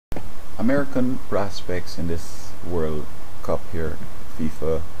American prospects in this World Cup here,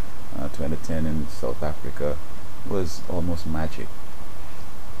 FIFA 2010 in South Africa, was almost magic.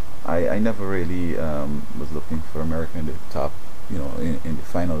 I never really was looking for America in the top, in the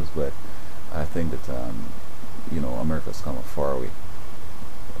finals, but I think that America's come a far way.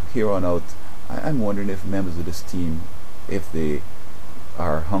 Here on out, I'm wondering if members of this team, if they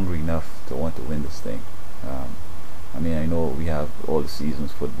are hungry enough to want to win this thing. Um, I mean, I know we have all the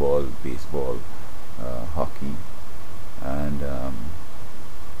seasons: football, baseball, hockey, and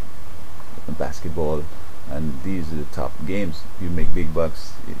basketball, and these are the top games. You make big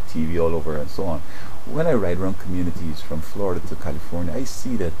bucks, TV all over, and so on. When I ride around communities from Florida to California, I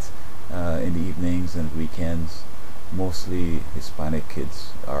see that in the evenings and weekends, mostly Hispanic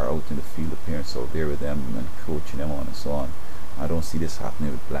kids are out in the field, the parents out there with them and coaching them on and so on. I don't see this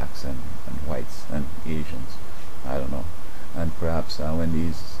happening with blacks and whites and Asians. I don't know. And perhaps when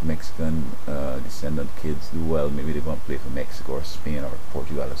these Mexican descendant kids do well, maybe they're going to play for Mexico or Spain or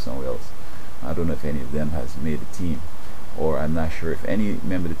Portugal or somewhere else. I don't know if any of them has made the team, or I'm not sure if any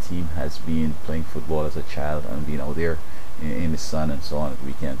member of the team has been playing football as a child and been out there in the sun and so on at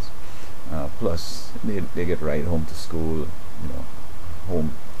weekends. Plus, they get right home to school,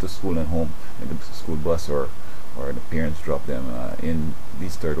 home to school and home in the school bus, or the parents drop them in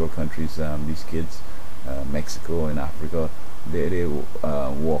these third world countries. These kids, Mexico and Africa, they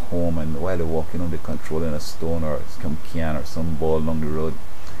walk home, and while they're walking home, they're controlling a stone or some can or some ball along the road,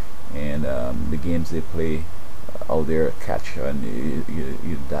 and the games they play out there, catch and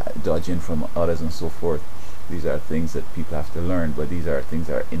dodging from others and so forth. These are things that people have to learn, but these are things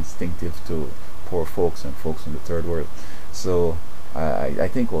that are instinctive to poor folks and folks in the third world. So I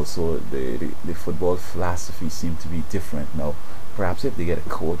think also the football philosophy seems to be different now. Perhaps if they get a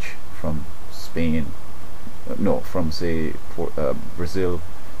coach from Spain, no, from say Brazil,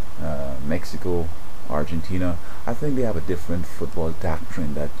 Mexico, Argentina, I think they have a different football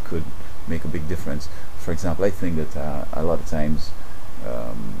doctrine that could make a big difference. For example, I think that a lot of times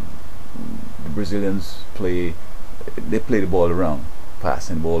the Brazilians play the ball around,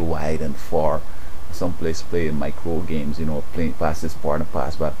 passing the ball wide and far. Some players play micro games, playing pass this part and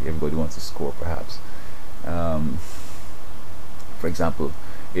pass back. Everybody wants to score, perhaps. For example,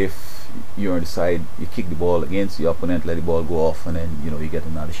 if you're on the side, you kick the ball against the opponent, let the ball go off, and then you get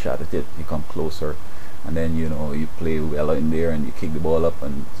another shot at it. You come closer, and then you play well in there, and you kick the ball up,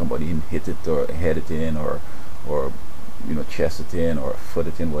 and somebody hit it or head it in, or chest it in or foot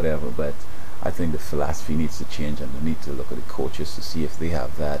it in, whatever. But I think the philosophy needs to change, and they need to look at the coaches to see if they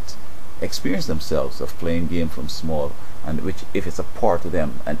have that experience themselves of playing game from small, and which, if it's a part of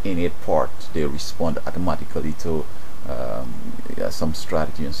them, an innate part, they respond automatically to some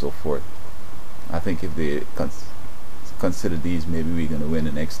strategy and so forth. I think if they consider these, maybe we're going to win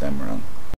the next time around.